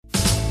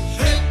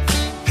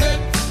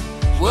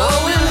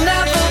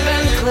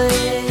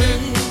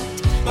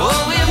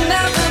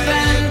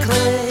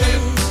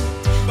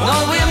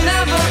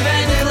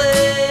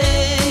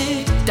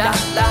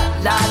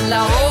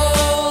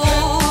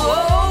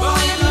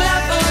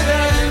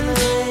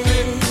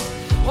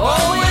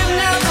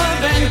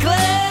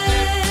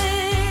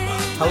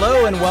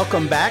Hello and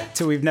welcome back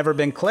to We've Never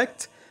Been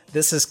Clicked.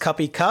 This is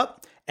Cuppy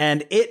Cup,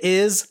 and it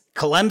is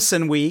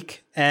Clemson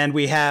week, and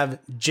we have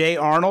Jay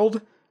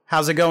Arnold.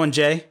 How's it going,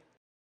 Jay?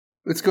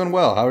 It's going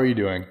well. How are you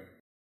doing?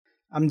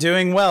 I'm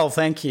doing well,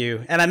 thank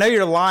you. And I know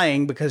you're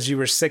lying because you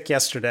were sick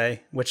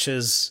yesterday, which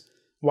is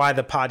why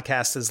the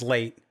podcast is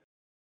late.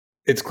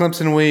 It's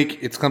Clemson week.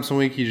 It's Clemson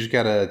week. You just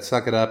got to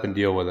suck it up and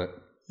deal with it.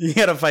 You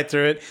got to fight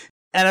through it.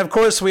 And of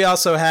course, we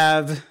also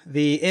have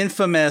the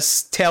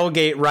infamous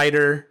tailgate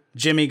writer,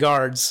 Jimmy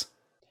Guards.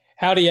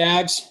 Howdy,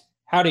 Ags.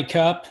 Howdy,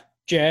 Cup.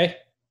 Jay,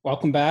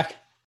 welcome back.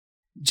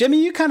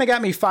 Jimmy, you kind of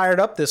got me fired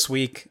up this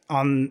week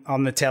on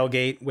the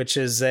tailgate, which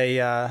is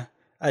a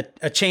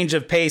change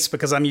of pace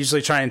because I'm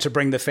usually trying to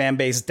bring the fan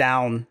base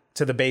down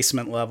to the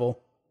basement level.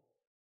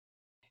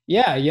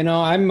 Yeah, you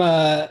know,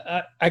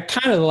 I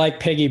kind of like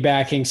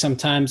piggybacking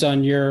sometimes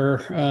on your,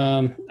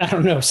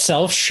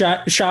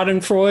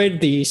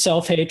 self-schadenfreude, the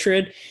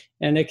self-hatred,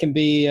 and it can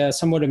be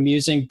somewhat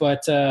amusing.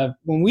 But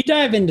when we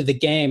dive into the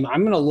game,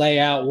 I'm going to lay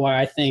out why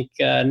I think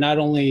not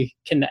only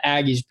can the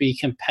Aggies be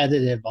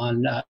competitive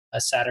on a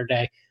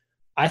Saturday,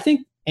 I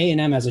think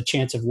A&M has a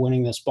chance of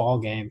winning this ball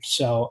game.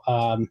 So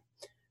I'm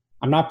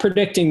not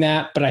predicting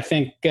that, but I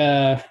think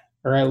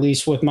or at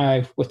least with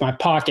my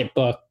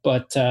pocketbook,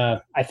 but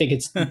I think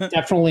it's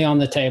definitely on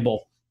the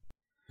table.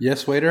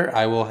 Yes, waiter,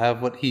 I will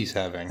have what he's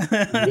having.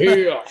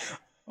 Yeah.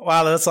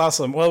 Wow, that's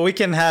awesome. Well, we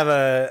can have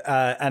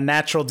a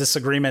natural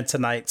disagreement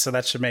tonight, so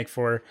that should make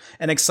for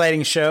an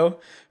exciting show.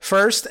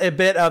 First, a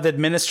bit of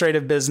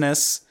administrative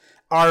business.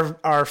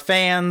 Our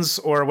fans,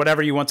 or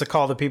whatever you want to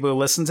call the people who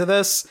listen to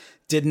this,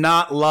 did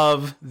not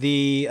love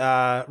the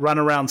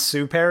Runaround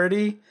Sue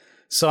parody.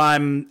 So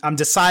I'm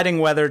deciding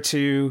whether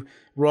to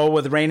roll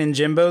with Rain and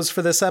Jimbos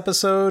for this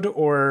episode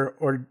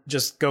or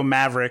just go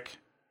Maverick.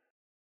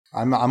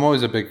 I'm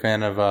always a big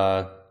fan of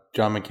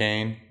John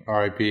McCain,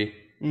 R.I.P.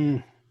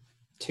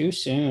 Too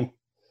soon.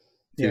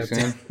 Too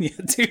soon?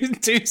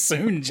 Too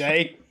soon,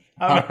 Jay.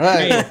 All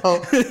right. Well.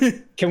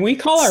 Can we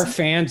call our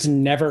fans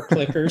never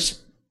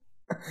clickers?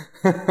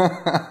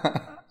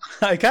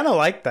 I kind of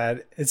like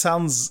that. It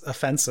sounds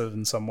offensive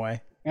in some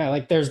way. Yeah,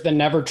 like there's the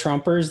never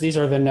Trumpers. These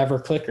are the never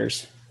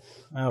clickers.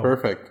 Oh,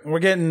 perfect. We're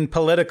getting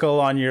political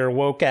on your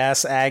woke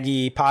ass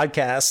Aggie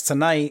podcast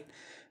tonight.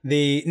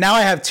 Now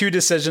I have two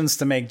decisions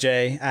to make,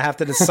 Jay. I have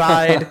to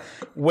decide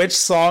which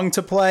song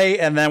to play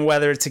and then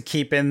whether to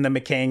keep in the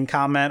McCain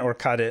comment or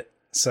cut it.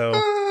 So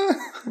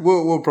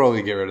we'll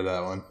probably get rid of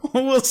that one.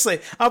 We'll see.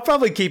 I'll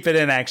probably keep it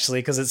in actually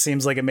because it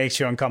seems like it makes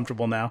you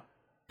uncomfortable now.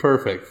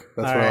 Perfect.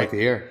 That's all what right. I like to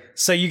hear.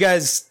 So you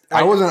guys,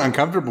 I wasn't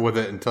uncomfortable with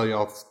it until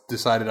y'all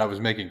decided I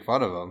was making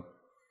fun of them.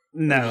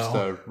 No, just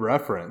a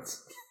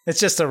reference. It's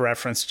just a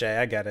reference, Jay.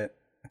 I get it.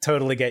 I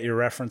totally get your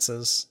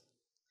references.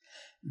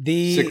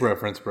 Sick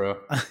reference, bro.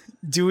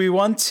 Do we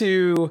want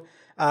to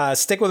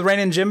stick with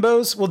Raining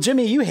Jimbos? Well,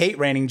 Jimmy, you hate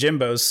Raining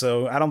Jimbos,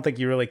 so I don't think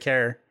you really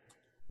care.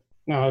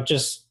 No,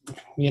 just,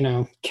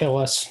 kill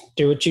us.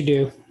 Do what you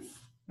do.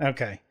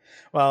 Okay.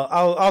 Well,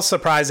 I'll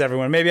surprise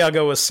everyone. Maybe I'll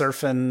go with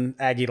Surfin'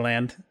 Aggie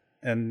Land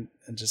and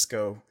just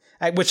go,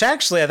 which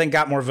actually I think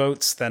got more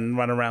votes than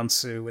Runaround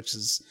Sue,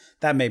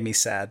 that made me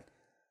sad.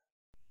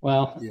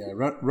 Well, yeah,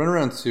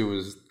 Runaround Sue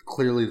was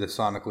clearly the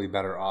sonically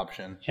better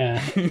option. Yeah.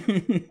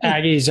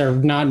 Aggies are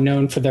not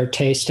known for their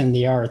taste in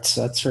the arts,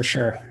 that's for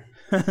sure.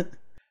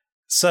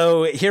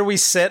 So here we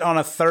sit on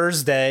a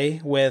Thursday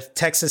with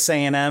Texas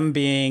A&M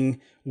being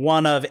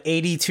one of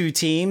 82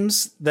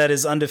 teams that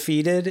is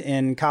undefeated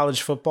in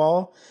college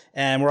football,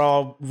 and we're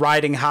all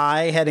riding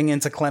high heading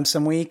into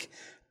Clemson week.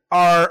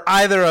 Are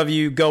either of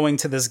you going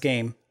to this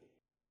game?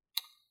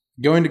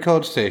 Going to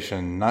College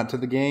Station, not to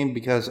the game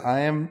because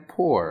I am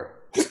poor.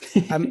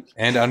 And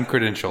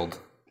uncredentialed.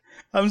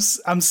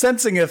 I'm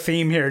sensing a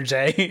theme here,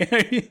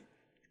 Jay.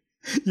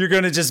 You're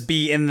going to just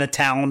be in the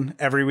town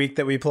every week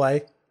that we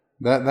play?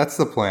 That's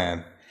the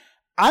plan.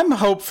 I'm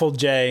hopeful,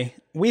 Jay.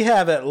 We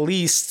have at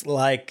least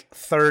like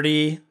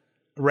 30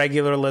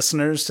 regular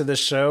listeners to this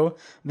show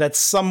that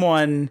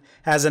someone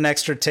has an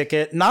extra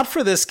ticket, not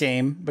for this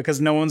game because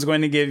no one's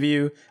going to give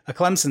you a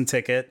Clemson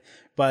ticket,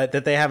 but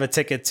that they have a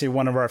ticket to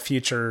one of our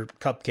future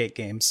cupcake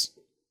games.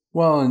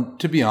 Well, and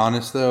to be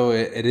honest, though,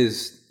 it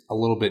is a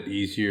little bit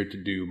easier to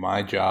do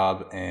my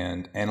job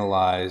and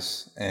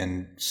analyze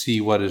and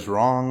see what is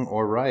wrong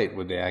or right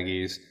with the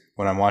Aggies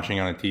when I'm watching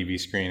on a TV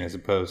screen as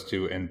opposed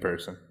to in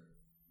person.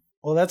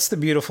 Well, that's the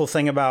beautiful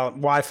thing about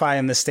Wi-Fi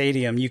in the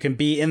stadium. You can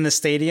be in the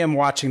stadium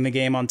watching the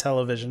game on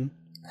television.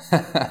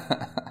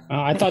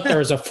 I thought there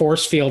was a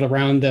force field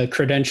around the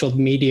credentialed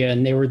media,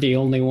 and they were the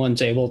only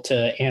ones able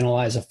to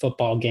analyze a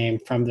football game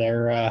from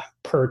their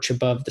perch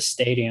above the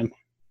stadium.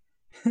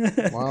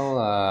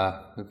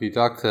 Well, if you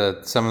talk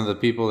to some of the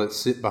people that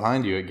sit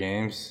behind you at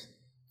games,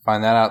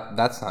 find that out.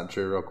 That's not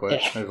true real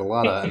quick. There's a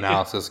lot of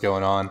analysis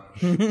going on.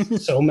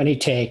 So many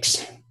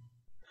takes.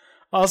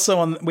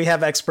 Also, we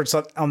have experts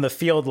on the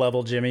field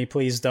level, Jimmy.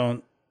 Please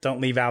don't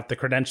leave out the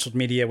credentialed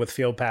media with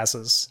field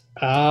passes.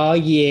 Oh,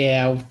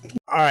 yeah.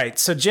 All right.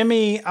 So,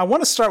 Jimmy, I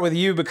want to start with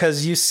you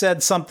because you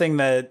said something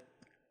that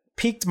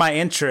piqued my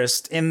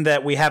interest in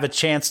that we have a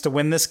chance to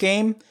win this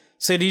game.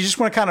 So do you just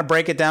want to kind of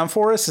break it down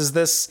for us? Is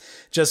this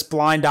just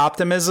blind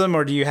optimism,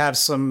 or do you have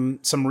some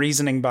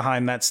reasoning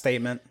behind that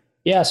statement?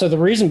 Yeah, so the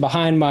reason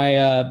behind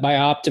my my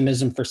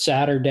optimism for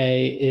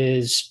Saturday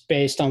is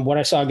based on what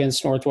I saw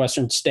against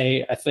Northwestern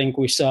State. I think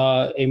we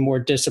saw a more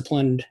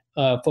disciplined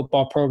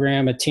football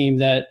program, a team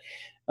that,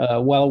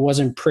 while it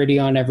wasn't pretty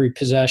on every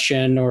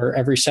possession or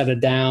every set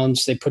of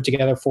downs, they put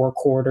together 4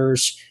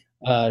 quarters,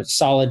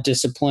 solid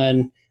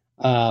discipline.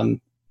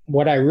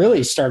 What I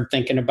really started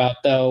thinking about,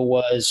 though,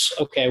 was,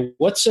 okay,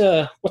 what's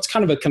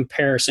kind of a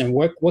comparison?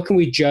 What can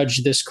we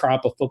judge this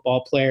crop of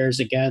football players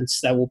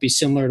against that will be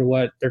similar to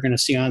what they're going to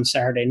see on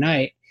Saturday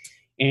night?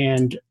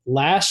 And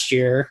last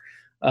year,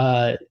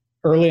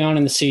 early on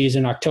in the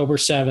season, October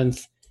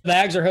 7th, the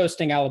Ags are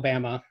hosting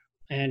Alabama,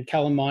 and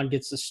Kellen Mond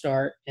gets the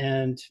start.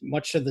 And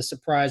much to the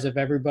surprise of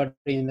everybody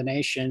in the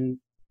nation,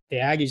 the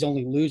Aggies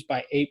only lose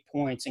by 8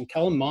 points. And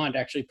Kellen Mond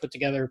actually put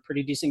together a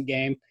pretty decent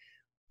game.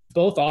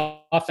 Both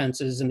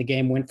offenses in the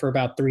game went for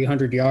about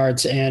 300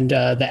 yards, and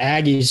the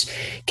Aggies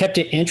kept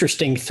it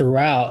interesting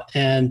throughout.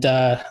 And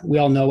we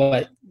all know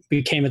what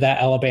became of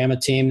that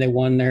Alabama team. They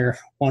won their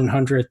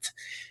 100th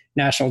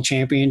national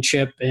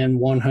championship in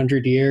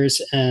 100 years,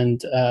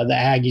 and the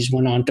Aggies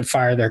went on to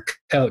fire their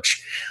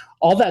coach.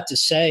 All that to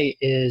say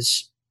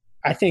is,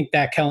 I think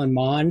that Kellen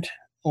Mond,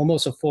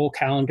 almost a full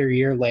calendar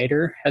year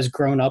later, has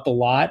grown up a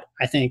lot.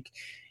 I think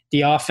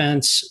the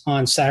offense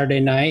on Saturday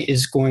night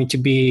is going to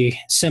be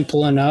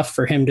simple enough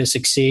for him to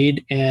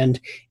succeed.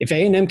 And if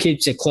A&M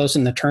keeps it close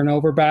in the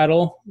turnover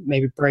battle,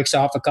 maybe breaks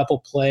off a couple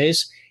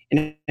plays,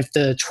 and if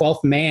the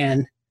 12th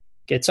man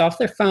gets off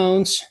their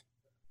phones,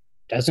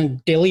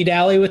 doesn't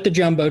dilly-dally with the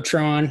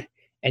Jumbotron,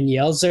 and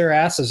yells their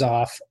asses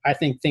off, I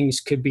think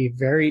things could be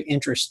very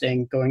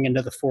interesting going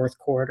into the fourth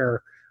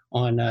quarter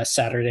on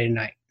Saturday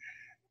night.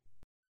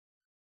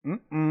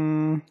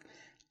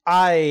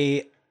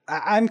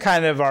 I'm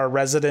kind of our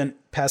resident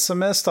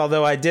pessimist,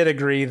 although I did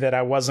agree that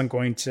I wasn't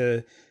going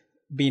to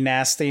be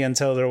nasty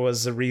until there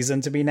was a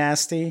reason to be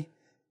nasty.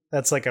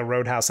 That's like a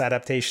Roadhouse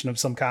adaptation of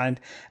some kind.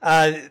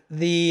 I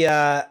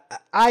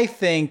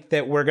think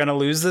that we're going to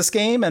lose this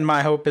game, and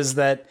my hope is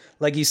that,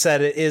 like you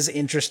said, it is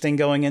interesting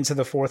going into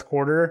the fourth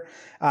quarter.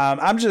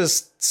 I'm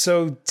just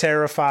so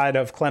terrified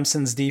of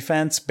Clemson's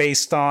defense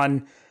based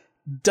on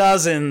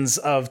dozens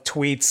of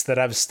tweets that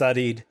I've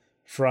studied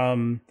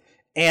from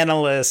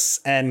analysts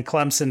and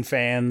Clemson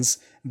fans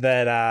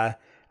that I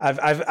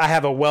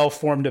have a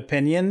well-formed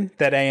opinion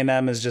that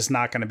A&M is just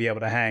not going to be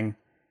able to hang.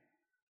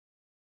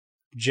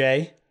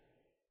 Jay?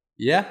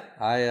 Yeah,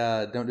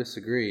 I don't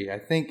disagree. I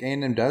think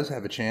A&M does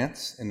have a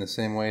chance in the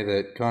same way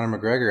that Conor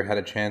McGregor had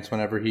a chance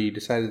whenever he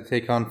decided to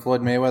take on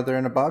Floyd Mayweather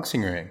in a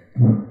boxing ring.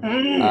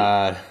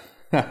 I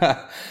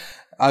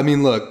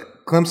mean,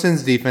 look,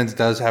 Clemson's defense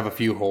does have a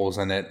few holes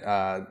in it.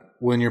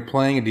 When you're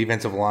playing a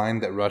defensive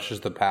line that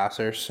rushes the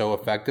passer so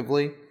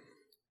effectively,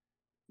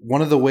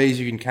 one of the ways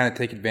you can kind of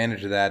take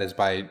advantage of that is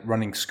by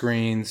running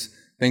screens,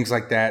 things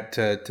like that,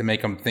 to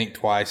make them think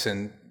twice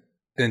and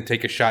then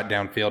take a shot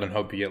downfield and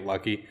hope you get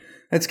lucky.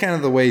 That's kind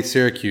of the way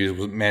Syracuse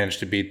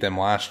managed to beat them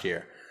last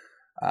year.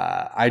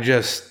 I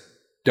just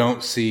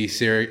don't see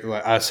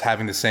us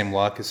having the same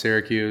luck as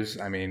Syracuse.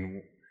 I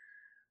mean,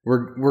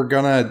 they're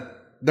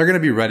gonna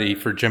be ready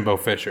for Jimbo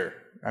Fisher.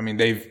 I mean,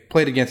 they've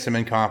played against him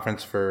in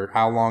conference for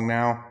how long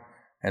now?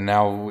 And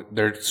now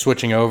they're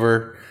switching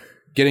over,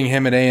 getting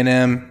him at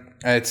A&M.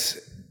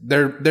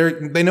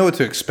 They know what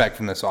to expect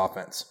from this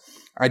offense.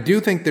 I do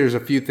think there's a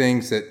few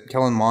things that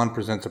Kellen Mond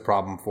presents a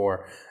problem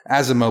for.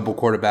 As a mobile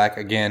quarterback,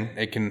 again,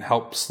 it can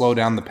help slow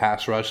down the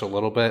pass rush a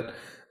little bit.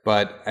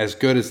 But as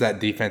good as that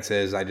defense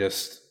is, I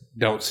just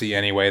don't see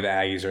any way the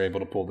Aggies are able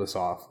to pull this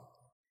off.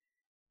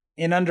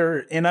 In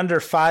under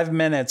 5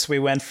 minutes, we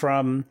went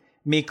from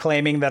me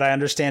claiming that I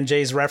understand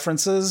Jay's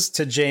references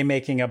to Jay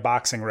making a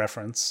boxing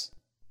reference.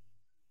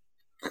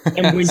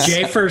 And when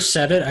Jay first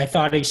said it, I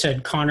thought he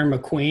said Connor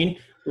McQueen,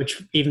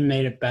 which even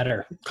made it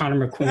better.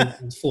 Connor McQueen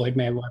and Floyd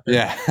Mayweather.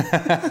 Yeah.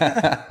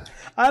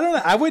 I don't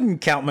know. I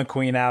wouldn't count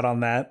McQueen out on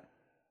that.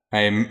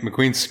 Hey,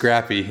 McQueen's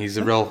scrappy. He's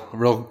a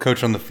real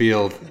coach on the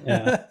field.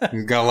 Yeah.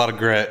 He's got a lot of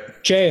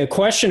grit. Jay, a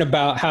question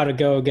about how to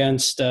go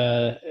against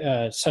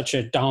such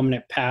a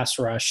dominant pass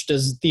rush.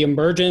 Does the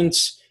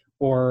emergence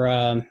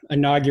or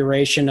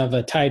inauguration of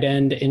a tight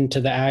end into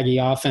the Aggie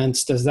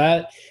offense, does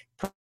that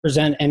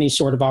present any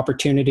sort of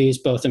opportunities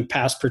both in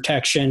pass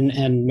protection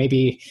and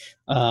maybe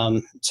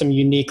some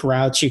unique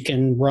routes you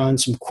can run,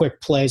 some quick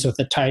plays with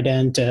the tight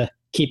end to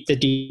keep the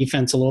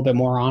defense a little bit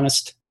more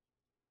honest?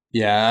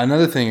 Yeah,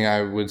 another thing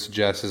I would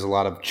suggest is a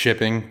lot of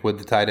chipping with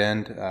the tight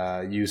end.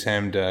 Use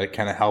him to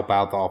kind of help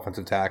out the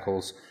offensive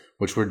tackles,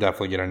 which we're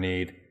definitely going to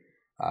need.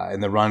 In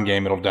the run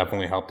game, it'll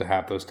definitely help to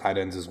have those tight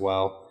ends as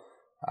well.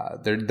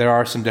 There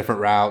are some different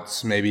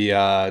routes, maybe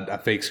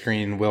a fake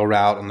screen wheel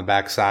route on the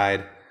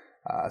backside,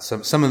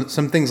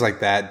 some things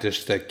like that,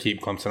 just to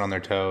keep Clemson on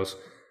their toes.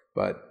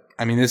 But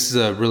I mean, this is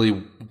a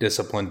really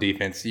disciplined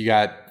defense. You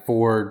got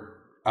 4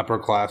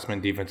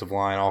 upperclassmen defensive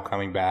line all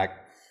coming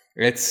back.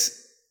 It's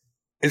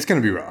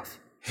going to be rough.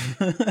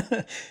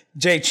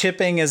 Jay,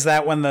 chipping, is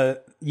that when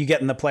you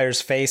get in the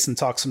player's face and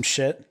talk some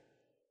shit?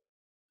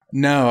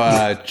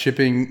 No,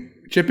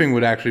 chipping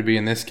would actually be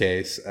in this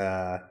case.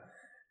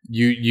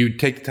 You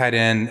take the tight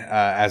end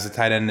as the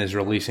tight end is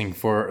releasing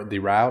for the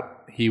route.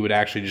 He would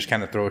actually just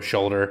kind of throw a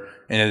shoulder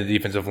into the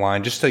defensive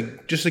line just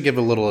to give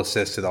a little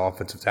assist to the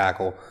offensive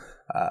tackle,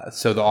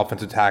 so the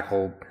offensive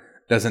tackle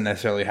doesn't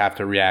necessarily have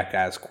to react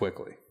as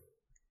quickly.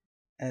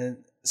 And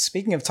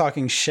speaking of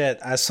talking shit,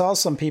 I saw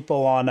some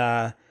people on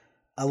a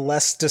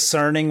less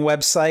discerning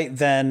website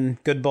than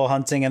Good Bull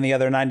Hunting and the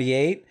other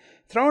 98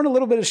 throwing a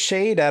little bit of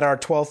shade at our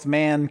 12th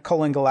man,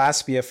 Cullen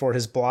Gillespie, for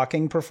his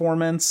blocking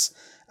performance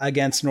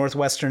against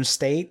Northwestern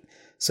State.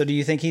 So do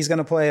you think he's going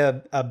to play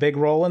a big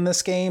role in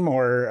this game?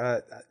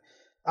 Or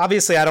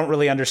obviously, I don't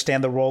really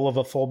understand the role of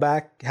a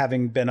fullback,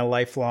 having been a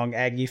lifelong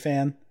Aggie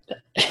fan.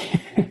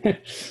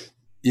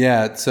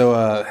 Yeah,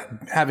 so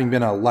having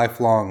been a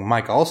lifelong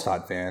Mike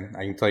Allstott fan,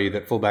 I can tell you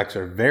that fullbacks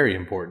are very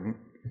important,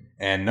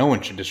 and no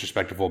one should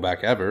disrespect a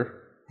fullback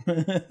ever.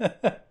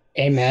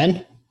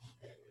 Amen.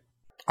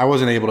 I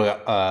wasn't able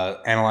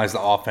to analyze the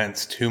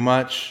offense too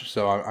much,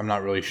 so I'm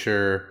not really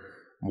sure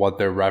what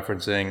they're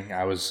referencing.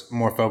 I was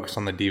more focused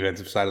on the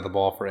defensive side of the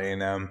ball for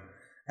A&M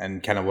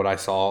and kind of what I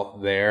saw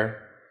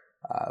there.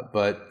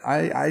 But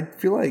I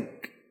feel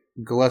like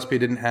Gillespie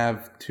didn't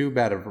have too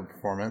bad of a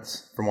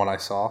performance from what I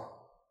saw.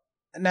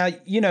 Now,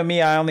 you know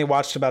me, I only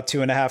watched about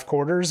 2.5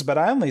 quarters, but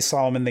I only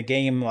saw him in the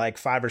game like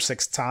 5 or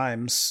 6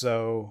 times.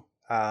 So,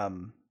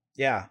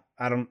 yeah,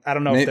 I don't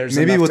know if there's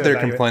maybe enough what to they're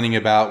evaluate. complaining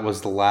about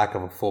was the lack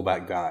of a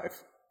fullback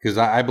dive, because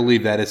I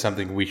believe that is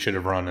something we should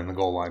have run in the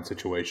goal line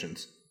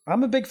situations.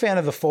 I'm a big fan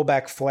of the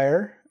fullback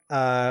flare.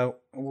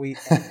 We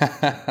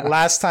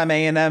last time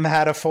A&M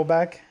had a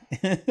fullback,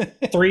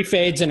 3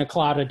 fades and a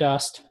cloud of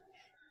dust.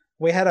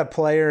 we had a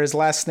player. His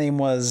last name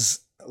was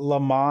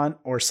Lamont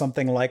or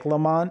something like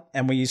Lamont,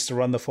 and we used to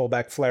run the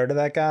fullback flare to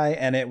that guy,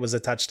 and it was a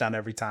touchdown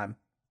every time.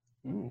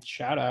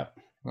 Shout out.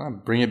 Well,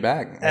 bring it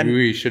back. And Maybe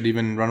we should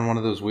even run one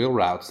of those wheel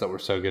routes that we're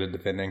so good at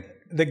defending.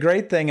 the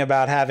great thing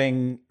about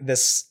having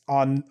this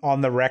on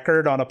the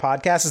record on a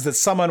podcast is that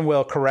someone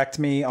will correct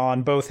me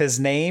on both his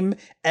name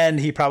and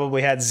he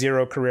probably had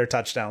 0 career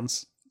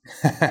touchdowns.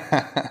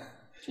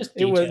 Just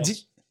It was.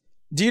 details.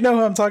 Do you know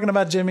who I'm talking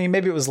about, Jimmy?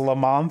 Maybe it was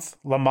Lamoth.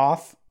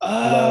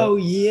 Oh,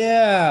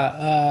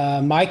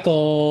 yeah.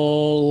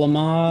 Michael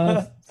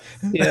Lamont.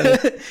 Yeah.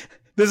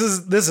 This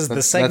is the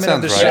That segment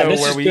of the sounds show right. This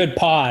where is we good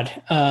pod.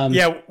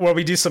 where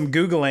we do some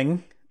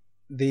Googling.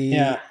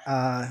 Anyway,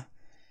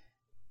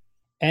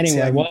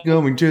 See, well,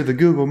 Going to the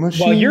Google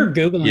machine. while you're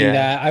Googling Yeah.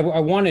 that, I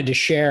wanted to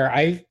share.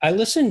 I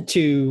listened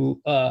to,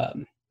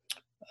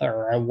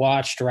 or I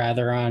watched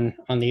rather on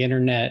the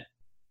internet,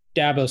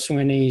 Dabo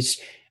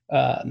Swinney's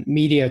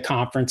media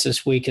conference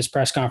this week, his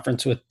press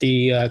conference with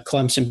the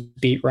Clemson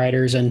beat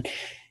writers. And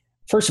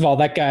first of all,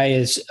 that guy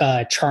is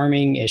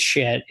charming as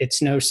shit.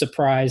 It's no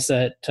surprise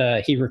that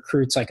he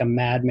recruits like a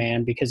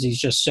madman because he's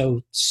just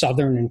so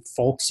Southern and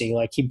folksy.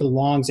 Like he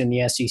belongs in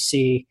the SEC.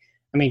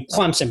 I mean,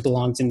 Clemson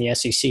belongs in the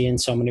SEC in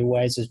so many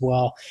ways as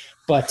well.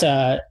 But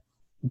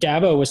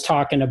Dabo was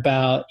talking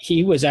about,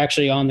 he was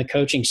actually on the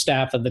coaching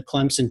staff of the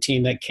Clemson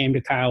team that came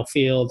to Kyle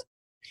Field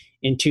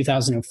in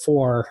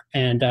 2004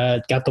 and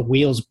got the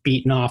wheels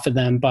beaten off of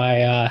them by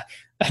a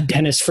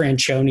Dennis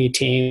Franchione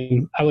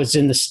team. I was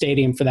in the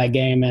stadium for that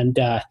game, and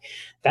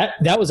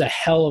that was a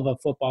hell of a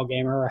football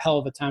game, or a hell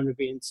of a time to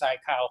be inside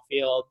Kyle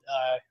Field.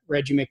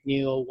 Reggie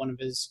McNeil, one of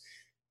his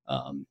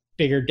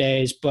bigger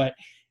days, but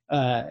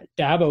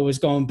Dabo was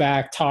going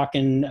back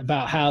talking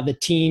about how the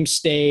team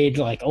stayed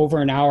like over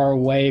an hour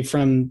away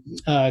from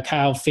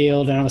Kyle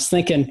Field. And I was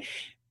thinking,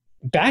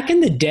 back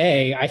in the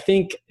day, I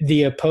think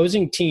the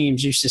opposing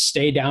teams used to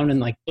stay down in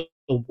like the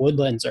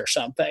Woodlands or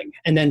something.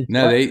 And then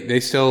No, they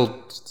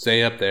still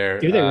stay up there.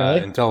 Do they really?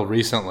 Until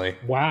recently.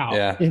 Wow.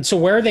 Yeah. And so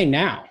where are they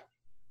now?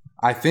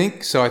 I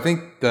think so. I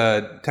think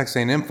the Texas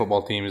A&M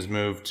football team has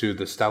moved to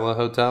the Stella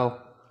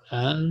Hotel,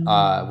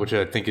 which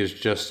I think is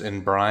just in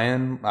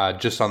Bryan,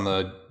 just on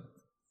the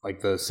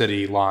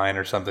city line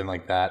or something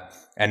like that.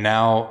 And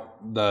now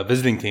the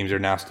visiting teams are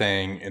now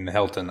staying in the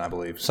Hilton, I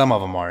believe. Some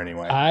of them are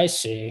anyway. I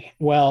see.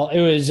 Well, it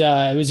was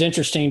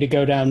interesting to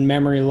go down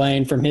memory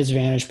lane from his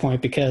vantage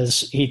point,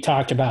 because he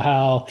talked about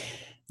how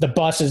the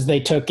buses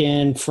they took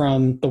in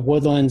from the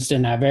Woodlands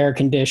didn't have air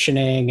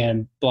conditioning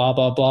and blah,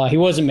 blah, blah. He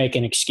wasn't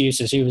making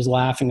excuses. He was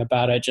laughing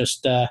about it.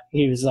 Just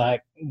he was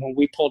like, when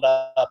we pulled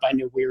up, I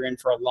knew we were in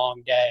for a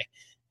long day.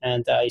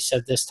 And he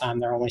said this time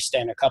they're only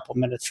staying a couple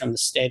minutes from the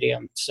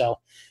stadium. So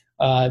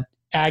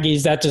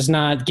Aggies, that does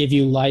not give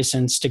you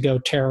license to go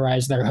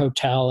terrorize their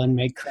hotel and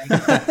make crazy.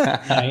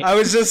 Right? I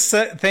was just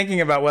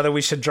thinking about whether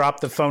we should drop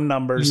the phone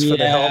numbers for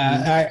the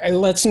Hilton.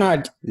 Let's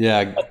not.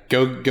 Yeah,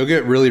 go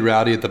get really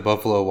rowdy at the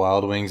Buffalo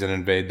Wild Wings and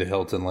invade the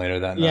Hilton later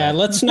that night. Yeah,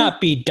 let's not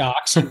be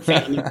doxing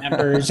family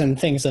members and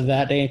things of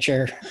that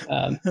nature.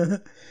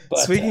 But,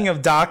 Speaking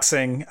of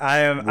doxing,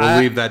 We'll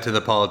leave that to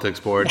the politics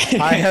board.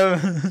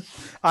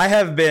 I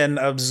have been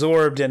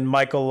absorbed in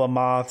Michael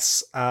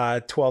Lamoth's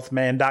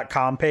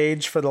 12thman.com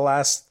page for the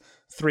last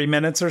 3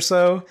 minutes or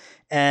so.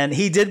 And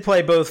he did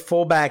play both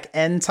fullback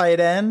and tight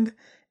end,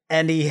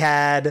 and he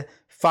had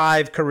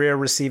 5 career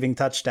receiving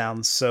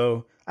touchdowns.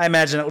 So I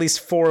imagine at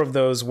least 4 of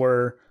those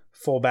were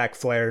fullback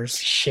flares.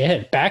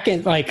 Shit, back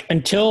in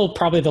until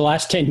probably the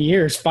last 10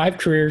 years, 5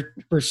 career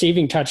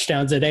receiving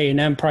touchdowns at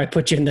A&M probably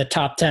put you in the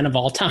top 10 of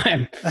all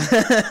time.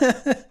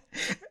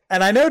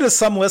 And I know to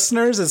some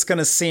listeners, it's going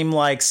to seem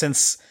like,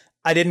 since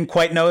I didn't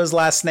quite know his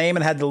last name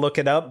and had to look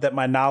it up, that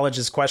my knowledge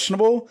is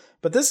questionable.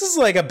 But this is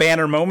like a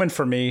banner moment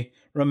for me,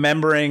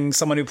 remembering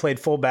someone who played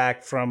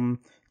fullback from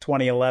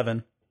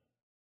 2011.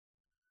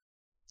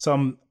 So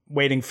I'm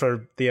waiting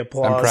for the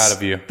applause. I'm proud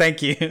of you.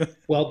 Thank you.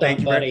 Well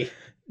done, buddy.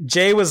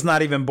 Jay was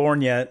not even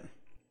born yet.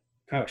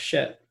 Oh,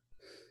 shit.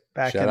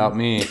 Shout out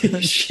me.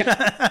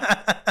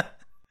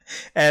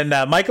 And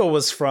Michael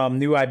was from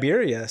New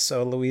Iberia,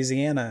 so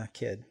Louisiana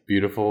kid.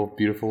 Beautiful,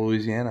 beautiful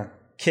Louisiana.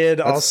 Kid,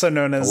 that's also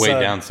known as way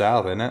down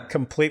south, isn't it?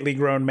 Completely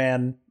grown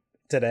man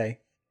today.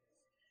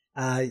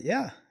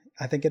 Yeah,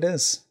 I think it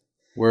is.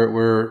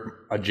 We're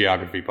a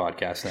geography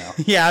podcast now.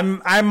 Yeah,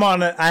 I'm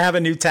on I have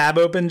a new tab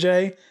open,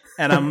 Jay,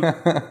 and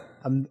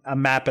I'm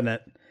mapping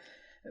it.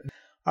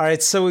 All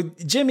right, so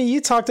Jimmy, you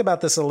talked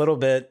about this a little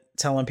bit,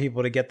 telling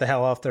people to get the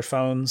hell off their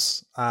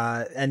phones,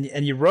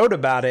 and you wrote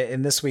about it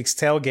in this week's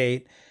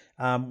Tailgate,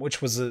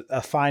 which was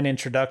a fine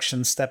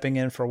introduction, stepping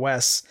in for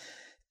Wes.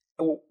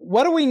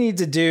 What do we need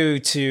to do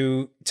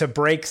to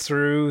break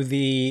through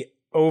the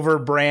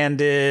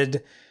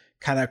overbranded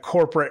kind of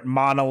corporate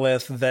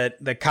monolith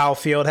that Kyle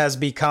Field has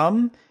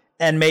become,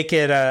 and make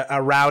it a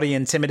rowdy,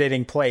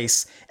 intimidating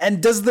place?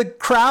 And does the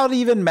crowd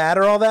even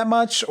matter all that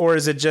much, or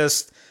is it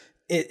just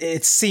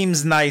it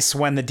seems nice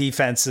when the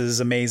defense is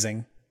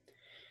amazing?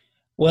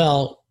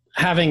 Well,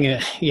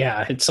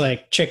 it's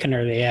like chicken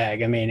or the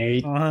egg. I mean,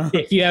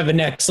 if you have an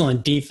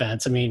excellent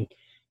defense, I mean,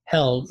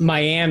 hell,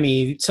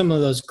 Miami, some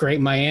of those great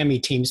Miami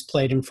teams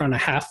played in front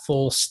of half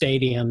full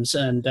stadiums,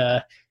 and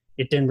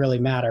it didn't really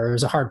matter. It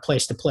was a hard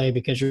place to play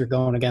because you're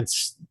going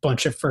against a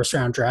bunch of first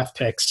round draft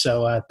picks.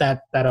 So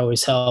that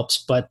always helps.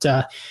 But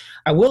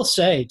I will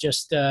say,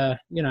 just, I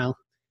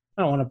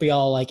don't want to be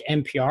all like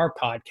NPR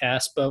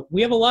podcast, but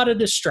we have a lot of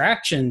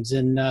distractions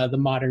in the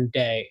modern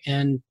day.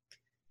 And,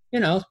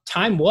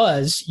 time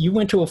was, you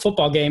went to a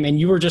football game and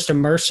you were just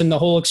immersed in the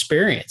whole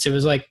experience. It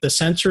was like the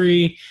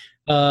sensory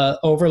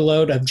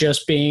overload of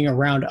just being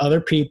around other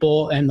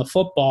people and the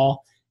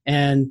football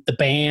and the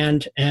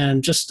band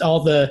and just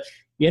all the,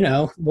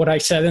 what I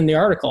said in the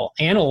article,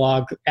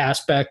 analog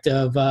aspect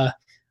of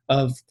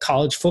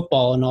college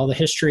football and all the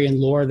history and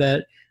lore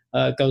that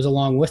goes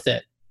along with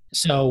it.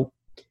 So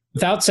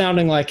without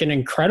sounding like an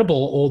incredible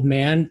old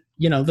man,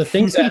 the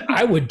things that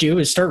I would do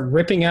is start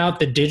ripping out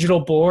the digital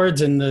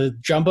boards and the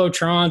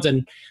jumbotrons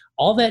and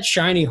all that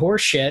shiny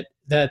horse shit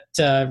that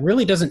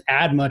really doesn't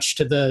add much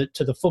to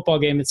the football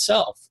game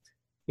itself,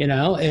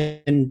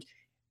 and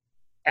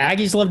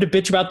Aggies love to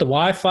bitch about the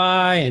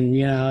Wi-Fi and,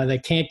 they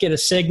can't get a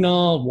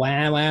signal,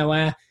 wah, wah,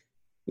 wah.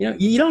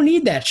 You don't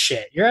need that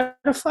shit. You're at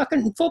a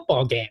fucking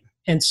football game.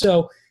 And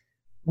so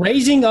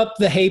raising up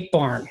the hate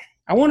barn,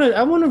 I want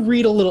to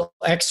read a little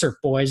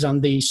excerpt, boys,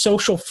 on the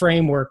social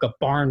framework of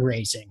barn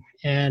raising.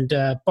 And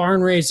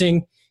barn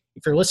raising,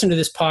 if you're listening to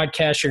this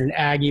podcast, you're an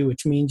Aggie,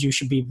 which means you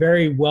should be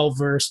very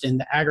well-versed in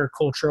the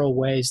agricultural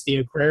ways, the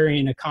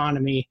agrarian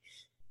economy.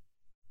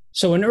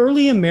 So in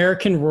early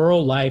American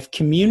rural life,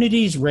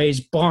 communities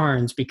raised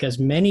barns because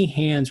many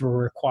hands were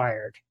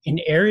required. In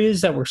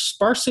areas that were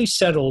sparsely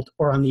settled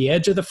or on the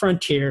edge of the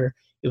frontier,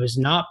 it was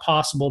not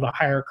possible to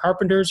hire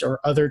carpenters or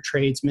other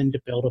tradesmen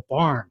to build a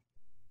barn.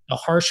 The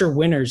harsher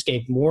winters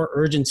gave more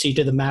urgency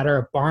to the matter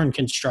of barn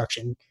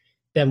construction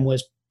than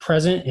was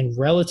present in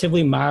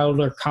relatively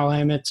milder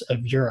climates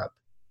of Europe.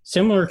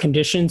 Similar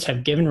conditions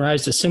have given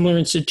rise to similar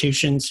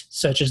institutions,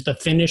 such as the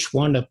Finnish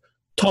one of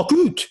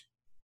Takut.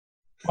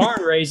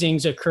 Barn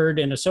raisings occurred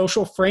in a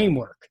social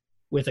framework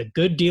with a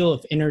good deal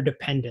of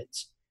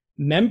interdependence.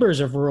 Members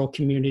of rural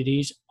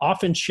communities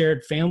often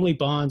shared family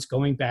bonds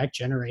going back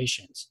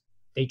generations.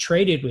 They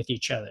traded with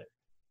each other,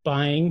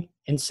 buying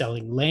and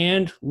selling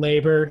land,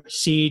 labor,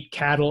 seed,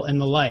 cattle, and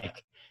the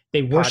like.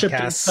 They worshiped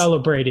and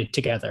celebrated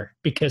together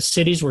because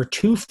cities were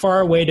too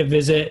far away to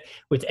visit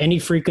with any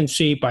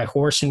frequency by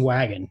horse and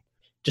wagon.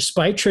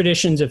 Despite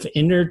traditions of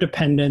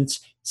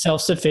interdependence,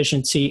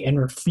 self-sufficiency, and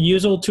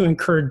refusal to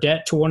incur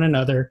debt to one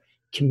another,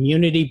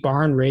 community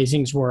barn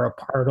raisings were a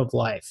part of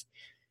life.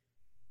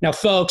 Now,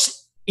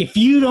 folks, if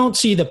you don't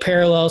see the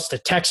parallels to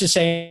Texas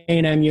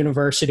A&M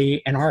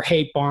University and our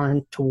hate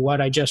barn to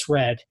what I just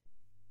read,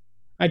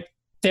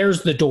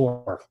 there's the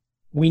door.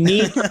 We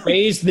need to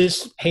raise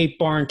this hate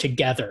barn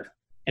together.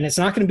 And it's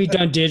not going to be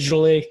done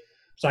digitally.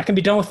 It's not going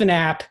to be done with an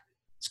app.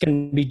 It's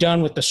going to be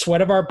done with the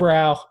sweat of our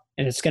brow,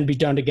 and it's going to be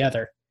done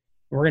together.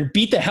 We're going to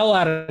beat the hell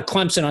out of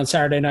Clemson on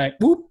Saturday night.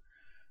 Whoop.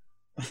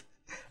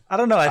 I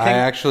don't know. I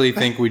actually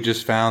think we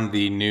just found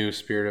the new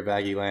Spirit of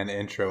Aggieland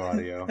intro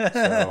audio.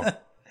 So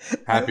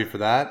happy for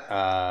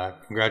that.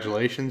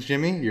 Congratulations,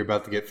 Jimmy. You're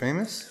about to get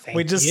famous.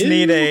 We just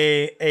need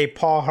a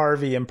Paul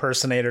Harvey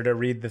impersonator to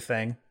read the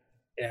thing.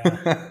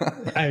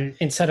 Yeah.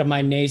 Instead of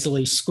my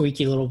nasally,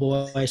 squeaky little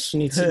voice, you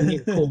need a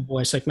cool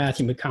voice like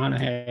Matthew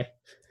McConaughey.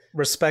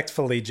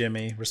 Respectfully,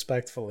 Jimmy.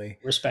 Respectfully.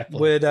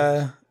 Respectfully.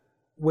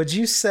 Would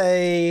you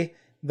say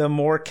the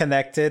more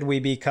connected we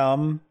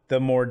become, the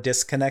more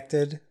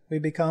disconnected we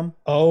become?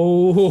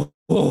 Oh,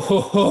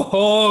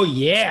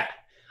 yeah.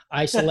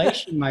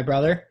 Isolation, my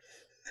brother.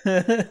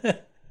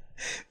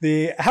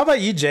 How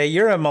about you, Jay?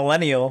 You're a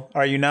millennial,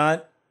 are you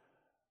not?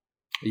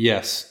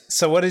 Yes.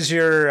 So what is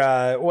your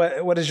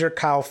what does your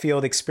Kyle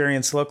Field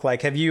experience look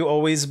like? Have you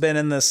always been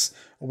in this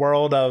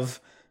world of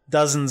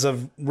dozens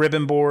of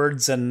ribbon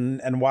boards and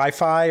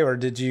Wi-Fi, or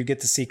did you get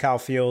to see Kyle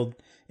Field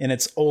in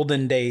its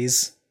olden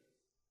days?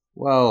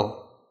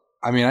 Well,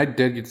 I mean, I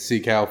did get to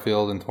see Kyle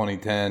Field in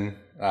 2010.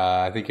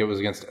 I think it was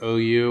against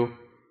OU,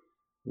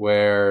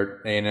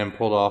 where A&M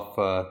pulled off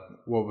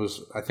what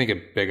was, I think, a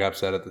big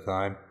upset at the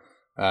time.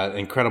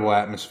 Incredible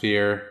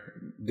atmosphere.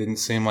 Didn't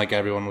seem like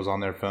everyone was on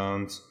their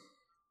phones.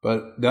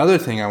 But the other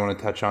thing I want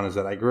to touch on is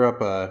that I grew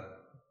up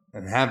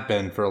and have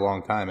been for a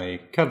long time a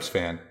Cubs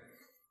fan.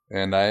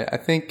 And I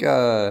think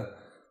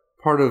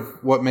part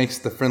of what makes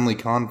the friendly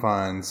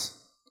confines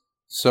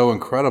so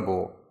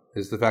incredible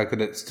is the fact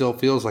that it still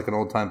feels like an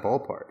old-time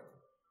ballpark.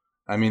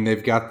 I mean,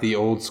 they've got the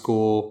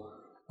old-school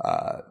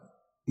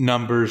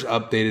numbers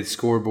updated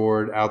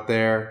scoreboard out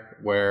there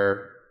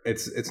where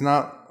it's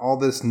not all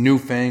this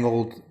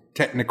newfangled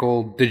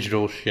technical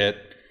digital shit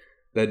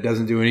that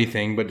doesn't do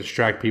anything but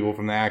distract people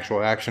from the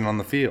actual action on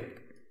the field.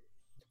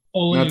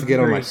 Not to get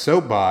on my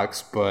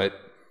soapbox, but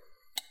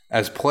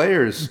as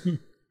players,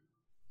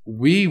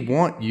 we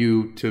want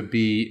you to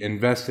be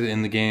invested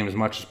in the game as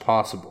much as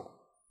possible.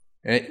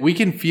 And we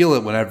can feel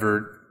it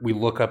whenever we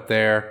look up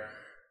there.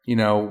 You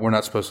know, we're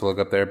not supposed to look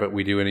up there, but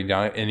we do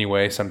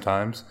anyway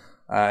sometimes.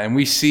 And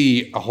we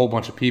see a whole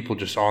bunch of people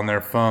just on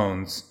their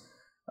phones.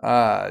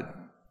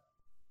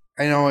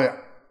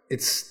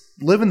 It's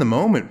live in the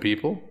moment,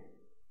 people.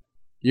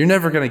 You're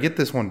never going to get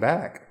this one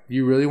back.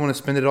 You really want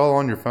to spend it all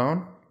on your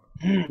phone?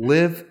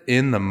 Live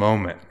in the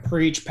moment.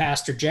 Preach,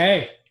 Pastor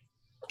Jay.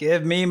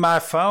 Give me my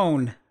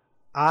phone.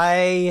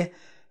 I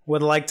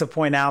would like to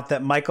point out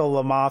that Michael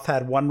Lamoth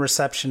had one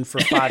reception for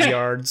 5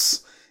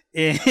 yards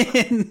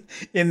in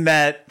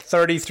that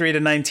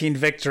 33-19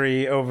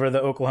 victory over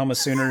the Oklahoma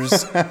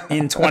Sooners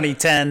in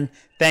 2010.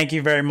 Thank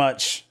you very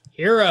much.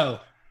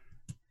 Hero.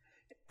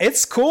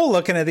 It's cool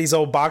looking at these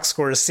old box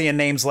scores, seeing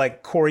names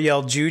like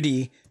Coriel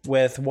Judy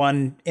with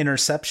 1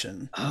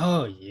 interception.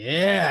 Oh,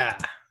 yeah.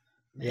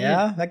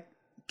 Yeah, that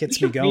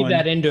gets me going. Feed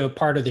that into a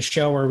part of the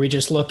show where we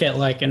just look at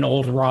like an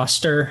old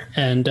roster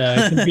and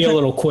it can be a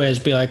little quiz.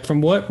 Be like,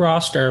 from what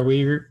roster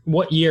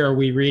what year are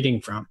we reading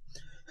from?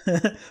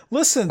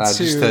 Listen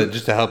to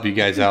just to help you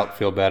guys out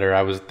feel better.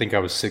 I think I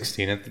was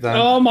 16 at the time.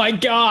 Oh my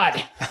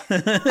God.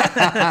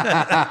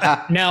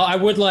 Now I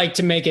would like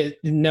to make it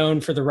known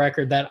for the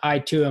record that I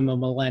too am a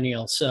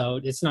millennial. So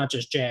it's not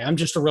just Jay. I'm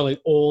just a really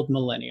old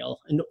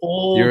millennial.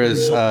 You're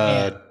as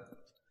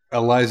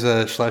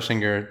Eliza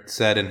Schlesinger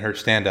said in her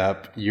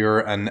stand-up,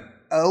 you're an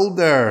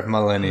elder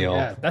millennial.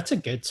 Yeah, that's a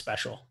good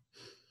special.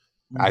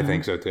 I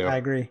think so too. I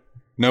agree.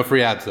 No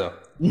free ads though.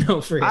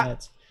 No free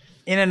ads.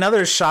 In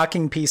another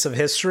shocking piece of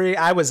history,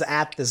 I was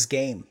at this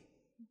game,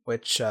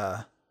 which,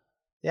 I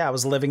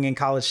was living in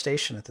College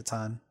Station at the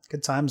time.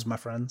 Good times, my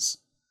friends.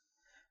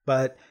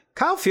 But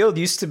Kyle Field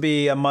used to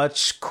be a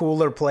much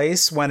cooler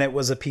place when it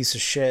was a piece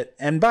of shit.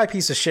 And by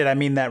piece of shit, I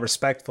mean that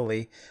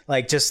respectfully.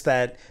 Like just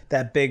that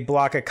big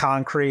block of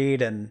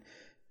concrete and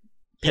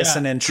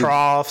pissing in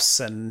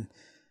troughs, and,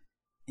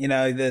 you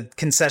know, the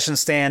concession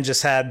stand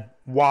just had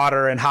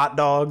water and hot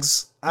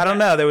dogs. I don't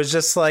know. There was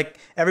just like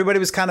everybody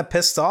was kind of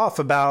pissed off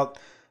about,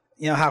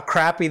 you know, how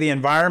crappy the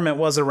environment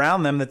was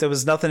around them, that there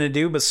was nothing to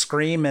do but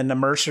scream and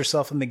immerse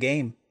yourself in the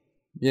game.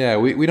 Yeah,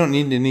 we don't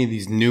need any of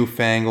these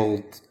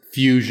newfangled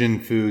fusion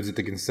foods at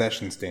the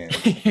concession stand.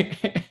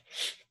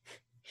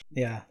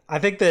 Yeah. I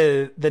think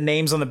the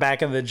names on the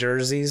back of the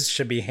jerseys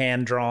should be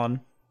hand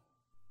drawn.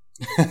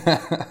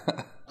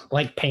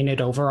 Like painted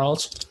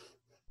overalls.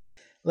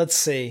 Let's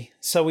see.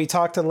 So we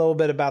talked a little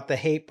bit about the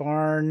hate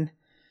barn.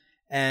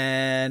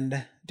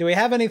 And do we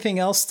have anything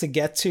else to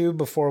get to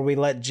before we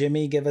let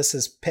Jimmy give us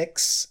his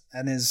picks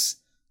and his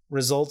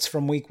results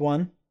from week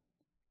 1?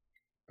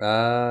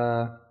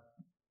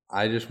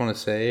 I just want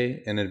to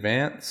say in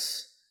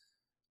advance,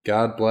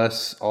 God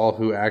bless all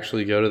who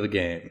actually go to the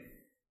game,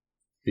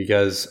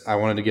 because I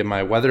wanted to give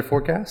my weather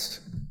forecast.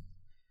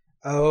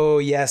 Oh,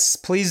 yes.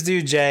 Please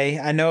do, Jay.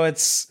 I know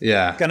it's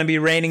going to be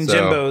raining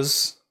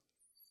Jimbos.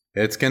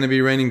 It's going to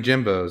be raining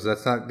Jimbos.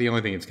 That's not the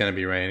only thing it's going to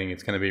be raining.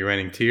 It's going to be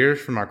raining tears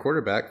from our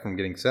quarterback from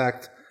getting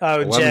sacked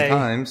 11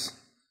 times.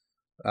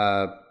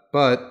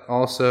 But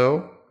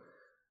also,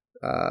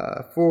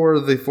 for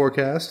the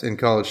forecast in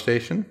College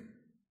Station,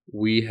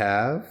 we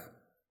have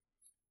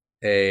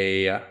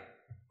a...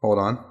 Hold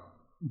on.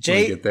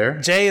 Jay, get there.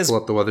 Jay is pull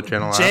up the Weather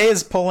Channel Jay app.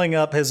 is pulling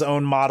up his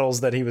own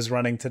models that he was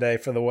running today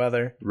for the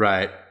weather.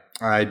 Right.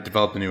 I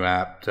developed a new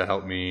app to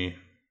help me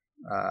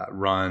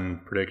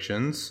run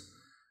predictions.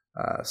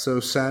 So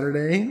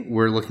Saturday,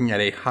 we're looking at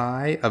a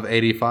high of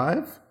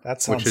 85,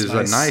 that sounds which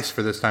is nice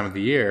for this time of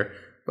the year.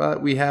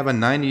 But we have a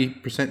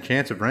 90%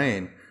 chance of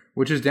rain,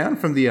 which is down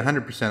from the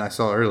 100% I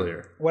saw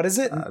earlier. What is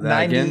it?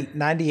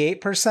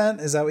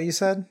 98%? Is that what you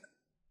said?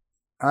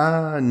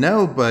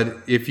 No, but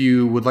if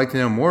you would like to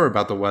know more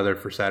about the weather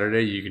for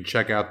Saturday, you can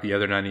check out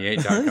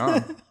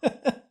theother98.com.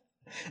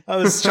 I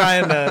was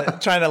trying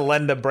to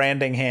lend a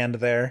branding hand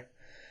there.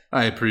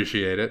 I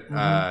appreciate it.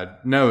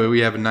 No, we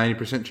have a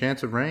 90%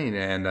 chance of rain,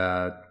 and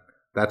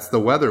that's the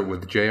weather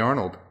with Jay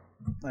Arnold.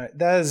 All right,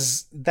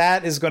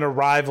 that is going to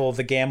rival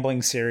the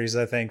gambling series,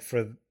 I think,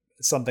 for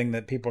something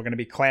that people are going to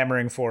be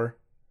clamoring for.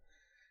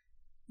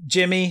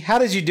 Jimmy, how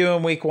did you do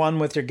in week 1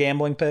 with your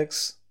gambling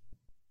picks?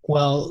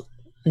 Well,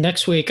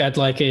 next week I'd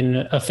like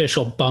an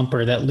official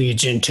bumper that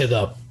leads into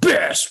the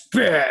best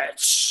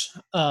bets.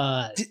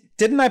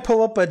 Didn't I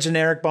pull up a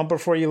generic bumper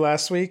for you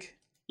last week?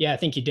 Yeah, I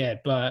think you did,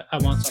 but I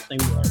want something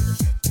more.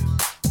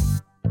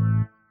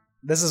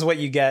 This is what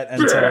you get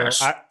until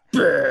bets.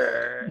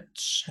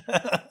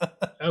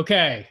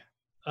 Okay.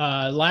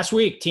 Last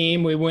week,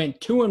 team, we went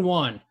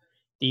 2-1.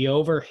 The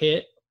over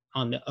hit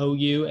on the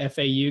OU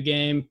FAU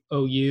game.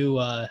 OU,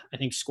 I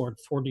think, scored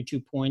 42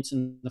 points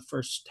in the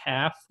first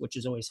half, which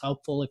is always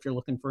helpful if you're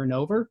looking for an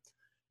over.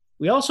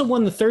 We also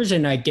won the Thursday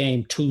night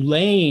game.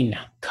 Tulane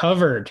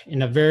covered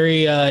in a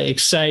very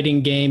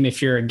exciting game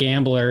if you're a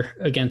gambler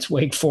against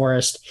Wake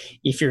Forest.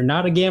 If you're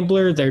not a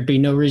gambler, there'd be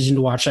no reason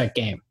to watch that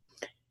game.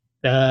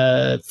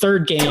 The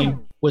third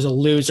game was a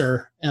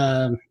loser.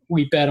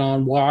 We bet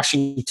on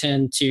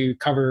Washington to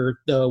cover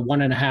the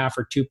 1.5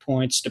 or 2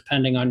 points,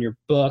 depending on your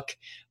book,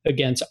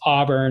 against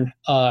Auburn.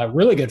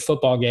 Really good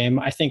football game.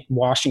 I think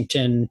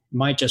Washington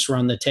might just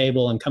run the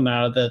table and come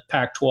out of the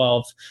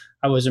Pac-12.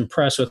 I was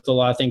impressed with a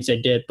lot of things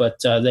they did,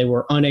 but they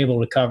were unable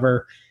to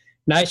cover.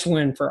 Nice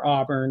win for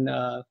Auburn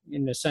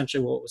in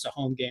essentially what was a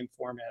home game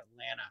for them at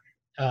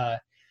Atlanta.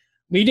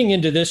 Leading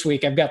into this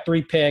week, I've got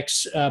 3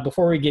 picks.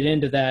 Before we get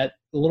into that,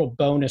 a little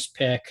bonus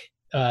pick.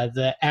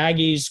 The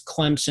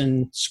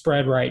Aggies-Clemson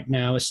spread right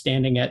now is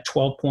standing at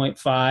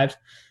 12.5.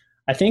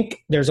 I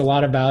think there's a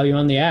lot of value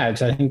on the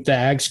Ags. I think the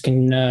Ags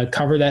can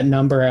cover that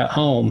number at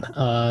home.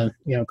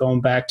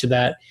 Going back to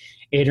that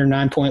 8 or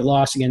 9 point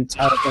loss against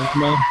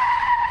Alabama.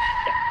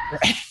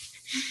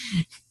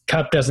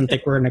 Cup doesn't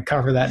think we're going to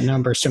cover that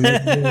number, so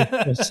maybe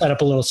we'll set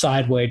up a little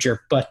side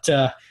wager. But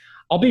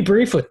I'll be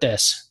brief with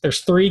this. There's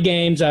 3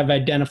 games I've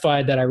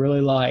identified that I really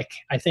like.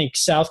 I think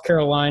South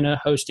Carolina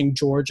hosting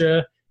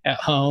Georgia at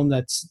home.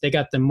 They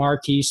got the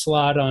marquee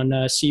slot on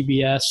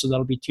CBS, so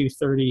that'll be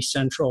 2:30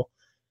 Central.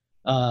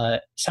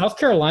 South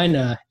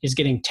Carolina is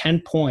getting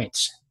 10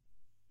 points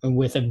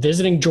with a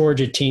visiting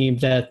Georgia team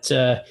that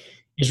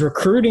is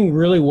recruiting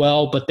really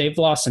well, but they've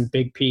lost some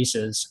big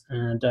pieces.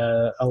 And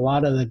a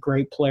lot of the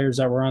great players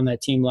that were on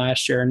that team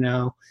last year are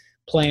now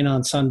playing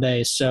on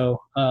Sundays.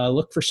 So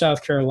look for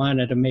South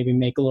Carolina to maybe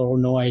make a little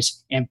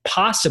noise and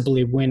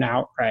possibly win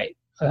outright.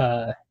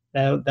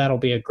 That'll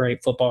be a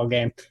great football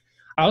game.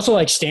 I also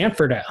like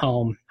Stanford at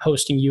home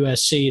hosting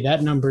USC.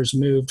 That number's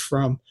moved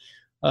from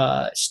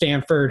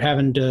Stanford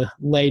having to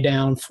lay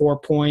down 4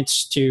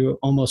 points to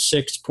almost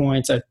 6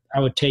 points. I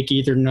would take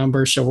either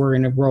number, so we're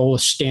going to roll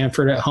with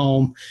Stanford at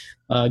home,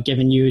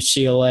 giving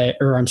USC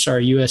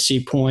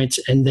points.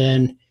 And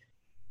then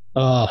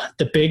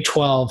the Big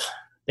 12,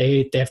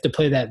 they have to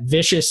play that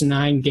vicious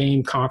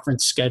 9-game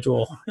conference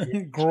schedule.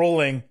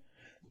 Grueling.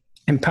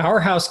 And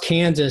Powerhouse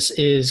Kansas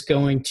is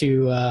going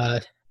to,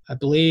 I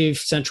believe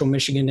Central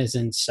Michigan is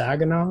in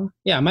Saginaw.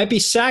 Yeah, it might be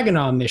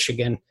Saginaw,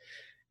 Michigan.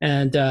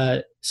 And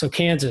so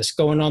Kansas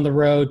going on the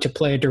road to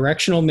play a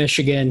directional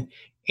Michigan,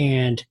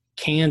 and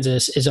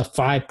Kansas is a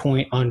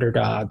 5-point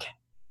underdog.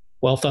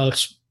 Well,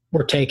 folks,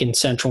 we're taking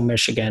Central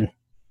Michigan,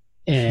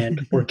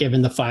 and we're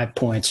giving the 5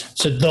 points.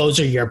 So those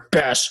are your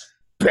best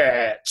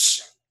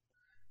bets.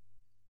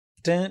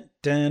 Dun,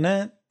 dun,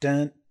 dun,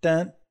 dun,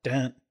 dun,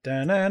 dun,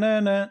 dun, dun,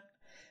 dun, dun.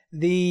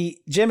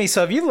 Jimmy,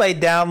 so if you laid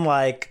down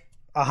like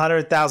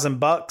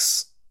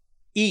 $100,000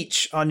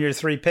 each on your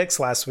 3 picks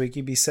last week,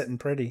 you'd be sitting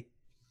pretty.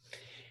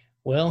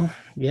 Well,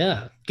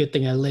 yeah. Good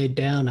thing I laid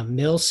down a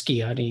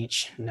Milski on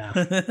each. No.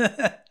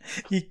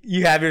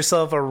 You have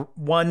yourself a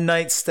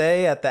 1-night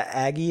stay at the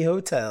Aggie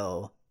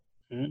Hotel.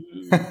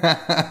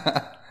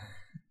 Yeah,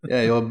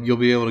 you'll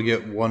be able to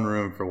get 1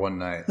 room for 1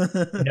 night.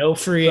 No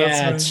free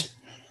ads.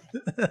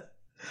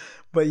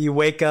 But you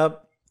wake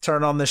up,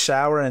 turn on the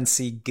shower, and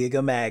see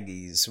Giga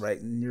Maggie's right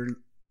in your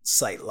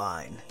sight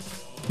line.